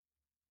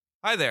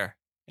Hi there,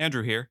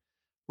 Andrew here.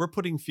 We're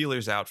putting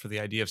feelers out for the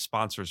idea of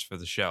sponsors for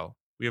the show.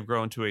 We have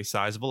grown to a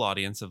sizable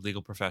audience of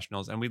legal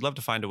professionals, and we'd love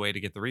to find a way to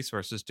get the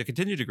resources to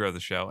continue to grow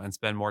the show and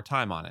spend more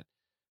time on it.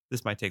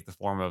 This might take the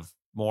form of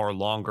more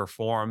longer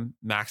form,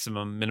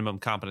 maximum minimum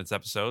competence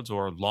episodes,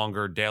 or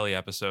longer daily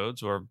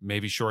episodes, or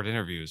maybe short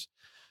interviews.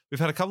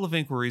 We've had a couple of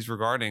inquiries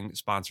regarding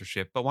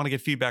sponsorship, but want to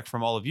get feedback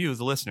from all of you,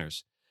 the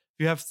listeners.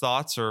 If you have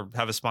thoughts or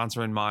have a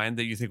sponsor in mind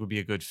that you think would be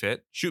a good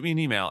fit, shoot me an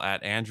email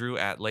at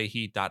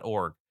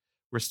andrew@leahy.org.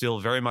 We're still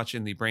very much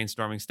in the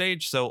brainstorming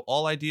stage, so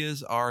all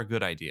ideas are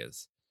good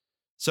ideas.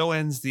 So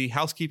ends the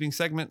housekeeping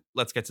segment.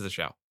 Let's get to the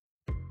show.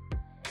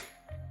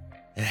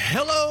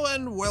 Hello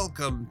and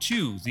welcome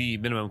to the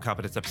Minimum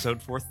Competence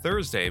episode for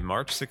Thursday,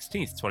 March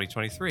 16th,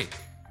 2023.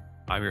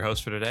 I'm your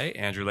host for today,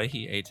 Andrew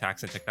Leahy, a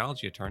tax and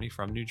technology attorney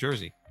from New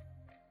Jersey.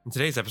 In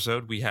today's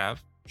episode, we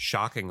have,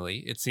 shockingly,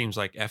 it seems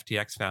like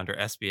FTX founder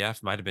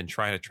SBF might have been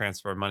trying to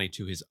transfer money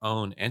to his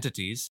own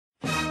entities.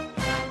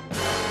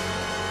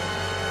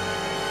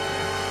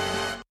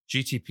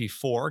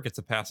 GPT-4 gets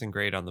a passing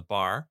grade on the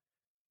bar.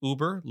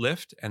 Uber,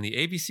 Lyft, and the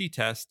ABC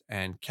test,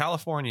 and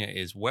California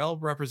is well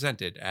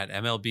represented at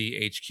MLB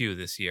HQ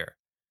this year.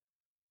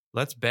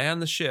 Let's ban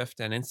the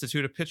shift and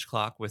institute a pitch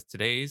clock with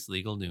today's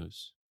legal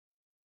news.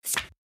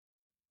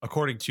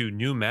 According to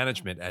new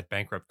management at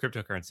bankrupt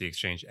cryptocurrency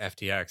exchange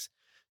FTX,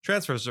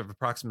 transfers of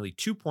approximately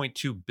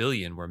 $2.2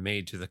 billion were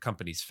made to the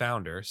company's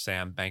founder,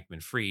 Sam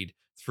Bankman-Fried,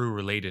 through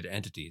related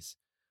entities.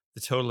 The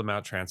total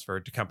amount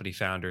transferred to company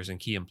founders and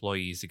key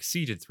employees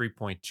exceeded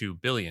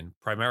 $3.2 billion,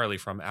 primarily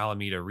from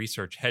Alameda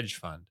Research Hedge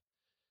Fund.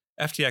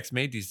 FTX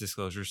made these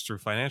disclosures through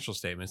financial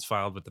statements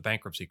filed with the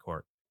bankruptcy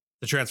court.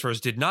 The transfers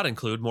did not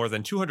include more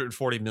than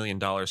 $240 million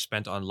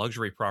spent on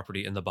luxury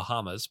property in the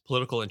Bahamas,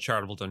 political and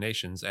charitable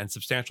donations, and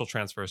substantial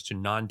transfers to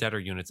non-debtor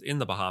units in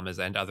the Bahamas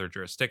and other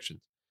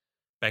jurisdictions.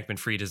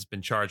 Bankman-Fried has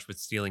been charged with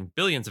stealing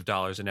billions of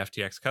dollars in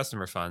FTX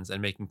customer funds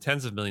and making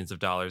tens of millions of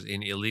dollars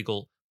in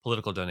illegal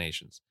political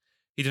donations.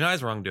 He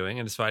denies wrongdoing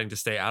and is fighting to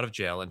stay out of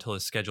jail until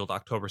his scheduled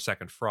October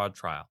 2nd fraud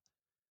trial.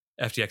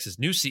 FTX's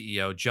new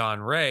CEO,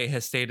 John Ray,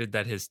 has stated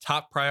that his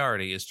top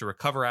priority is to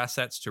recover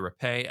assets to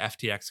repay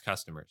FTX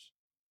customers.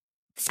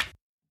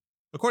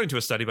 According to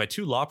a study by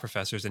two law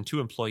professors and two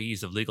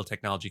employees of legal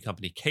technology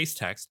company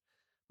Casetext,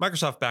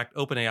 Microsoft-backed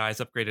OpenAI's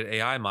upgraded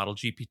AI model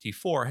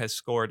GPT-4 has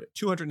scored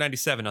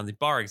 297 on the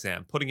bar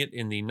exam, putting it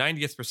in the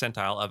 90th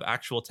percentile of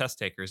actual test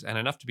takers and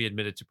enough to be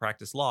admitted to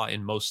practice law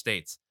in most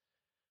states.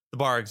 The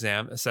bar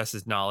exam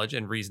assesses knowledge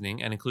and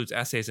reasoning and includes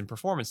essays and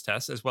performance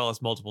tests, as well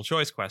as multiple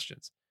choice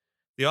questions.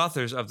 The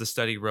authors of the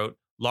study wrote,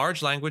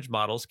 "Large language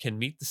models can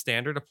meet the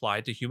standard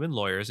applied to human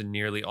lawyers in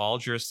nearly all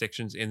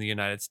jurisdictions in the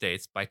United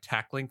States by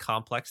tackling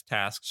complex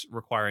tasks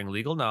requiring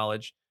legal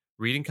knowledge,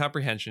 reading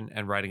comprehension,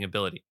 and writing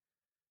ability."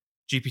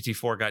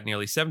 GPT-4 got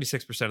nearly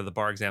 76% of the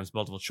bar exam's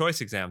multiple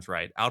choice exams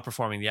right,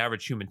 outperforming the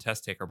average human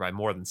test taker by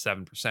more than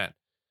 7%.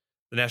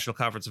 The National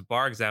Conference of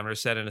Bar Examiners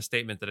said in a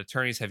statement that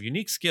attorneys have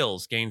unique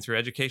skills gained through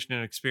education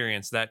and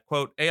experience that,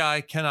 quote,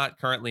 AI cannot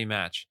currently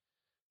match.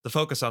 The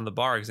focus on the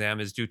bar exam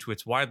is due to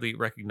its widely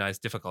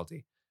recognized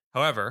difficulty.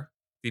 However,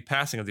 the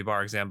passing of the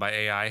bar exam by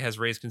AI has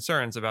raised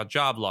concerns about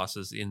job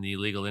losses in the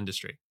legal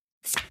industry.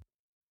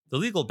 The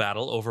legal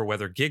battle over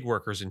whether gig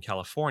workers in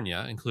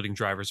California, including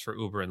drivers for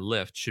Uber and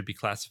Lyft, should be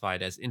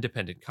classified as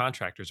independent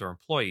contractors or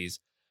employees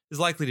is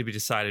likely to be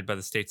decided by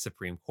the state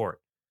Supreme Court.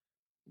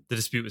 The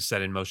dispute was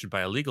set in motion by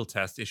a legal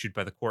test issued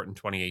by the court in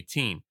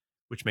 2018,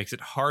 which makes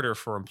it harder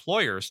for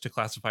employers to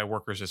classify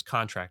workers as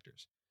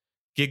contractors.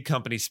 Gig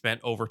companies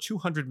spent over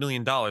 $200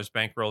 million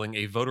bankrolling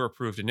a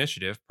voter-approved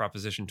initiative,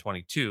 Proposition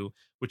 22,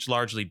 which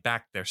largely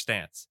backed their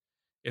stance.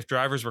 If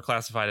drivers were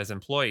classified as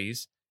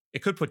employees,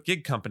 it could put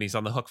gig companies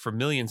on the hook for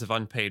millions of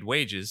unpaid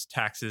wages,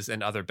 taxes,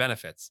 and other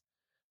benefits.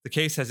 The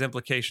case has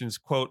implications,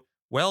 quote,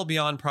 well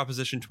beyond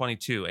Proposition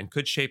 22 and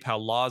could shape how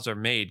laws are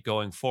made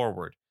going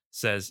forward,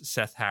 says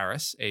Seth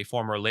Harris, a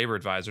former labor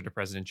advisor to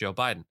President Joe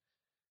Biden.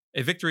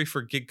 A victory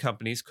for gig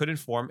companies could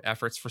inform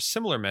efforts for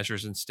similar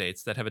measures in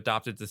states that have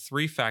adopted the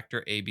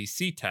three-factor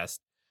ABC test,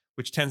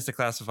 which tends to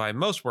classify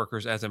most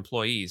workers as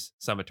employees,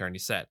 some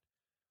attorneys said.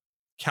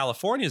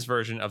 California's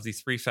version of the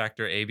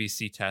three-factor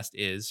ABC test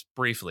is,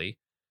 briefly,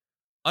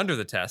 under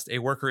the test, a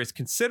worker is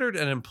considered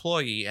an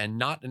employee and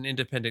not an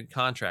independent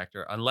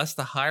contractor unless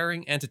the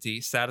hiring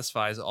entity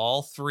satisfies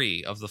all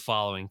three of the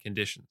following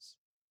conditions.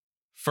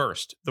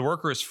 First, the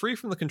worker is free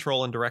from the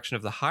control and direction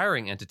of the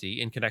hiring entity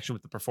in connection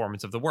with the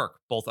performance of the work,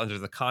 both under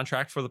the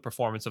contract for the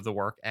performance of the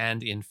work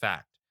and in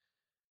fact.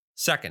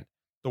 Second,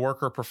 the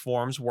worker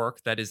performs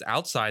work that is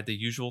outside the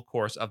usual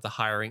course of the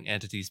hiring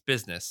entity's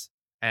business.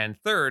 And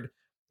third,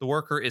 the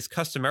worker is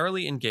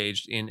customarily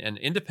engaged in an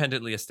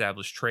independently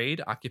established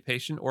trade,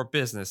 occupation, or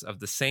business of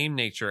the same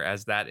nature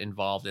as that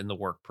involved in the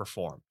work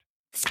performed.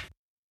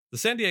 The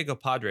San Diego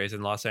Padres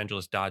and Los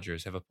Angeles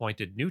Dodgers have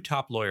appointed new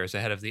top lawyers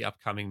ahead of the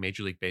upcoming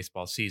Major League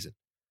Baseball season.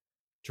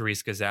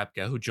 Teresa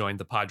Zapka, who joined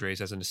the Padres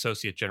as an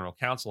associate general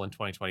counsel in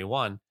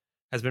 2021,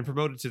 has been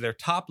promoted to their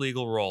top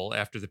legal role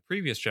after the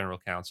previous general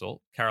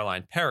counsel,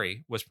 Caroline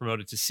Perry, was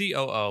promoted to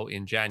COO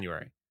in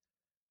January.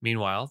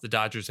 Meanwhile, the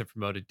Dodgers have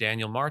promoted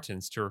Daniel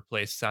Martins to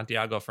replace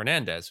Santiago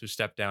Fernandez, who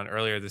stepped down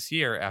earlier this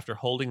year after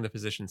holding the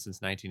position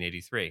since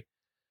 1983.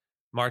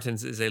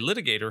 Martins is a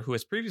litigator who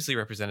has previously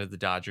represented the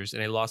Dodgers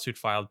in a lawsuit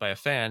filed by a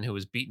fan who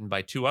was beaten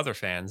by two other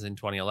fans in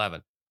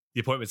 2011.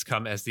 The appointments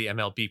come as the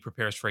MLB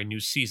prepares for a new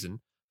season,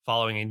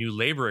 following a new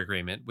labor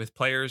agreement with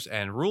players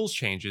and rules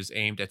changes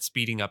aimed at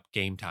speeding up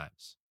game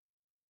times.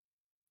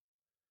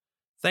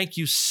 Thank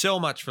you so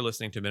much for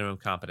listening to Minimum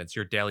Competence,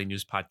 your daily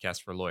news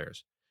podcast for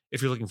lawyers.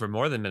 If you're looking for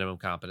more than minimum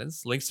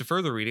competence, links to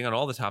further reading on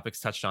all the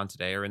topics touched on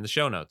today are in the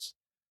show notes.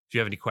 If you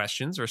have any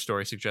questions or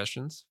story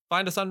suggestions,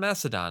 find us on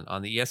Mastodon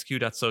on the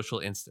esq.social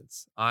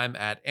instance. I'm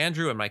at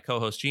Andrew and my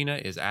co-host Gina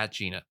is at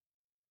Gina.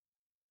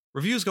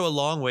 Reviews go a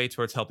long way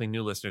towards helping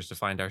new listeners to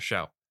find our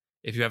show.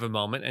 If you have a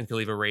moment and can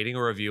leave a rating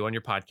or review on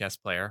your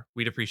podcast player,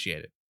 we'd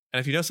appreciate it. And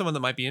if you know someone that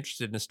might be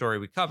interested in a story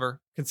we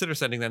cover, consider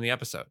sending them the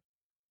episode.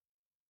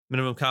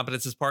 Minimum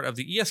Competence is part of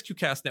the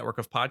ESQcast network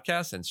of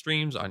podcasts and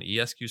streams on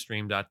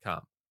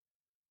esqstream.com.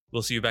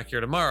 We'll see you back here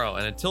tomorrow,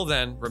 and until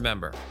then,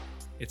 remember,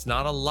 it's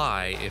not a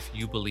lie if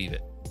you believe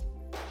it.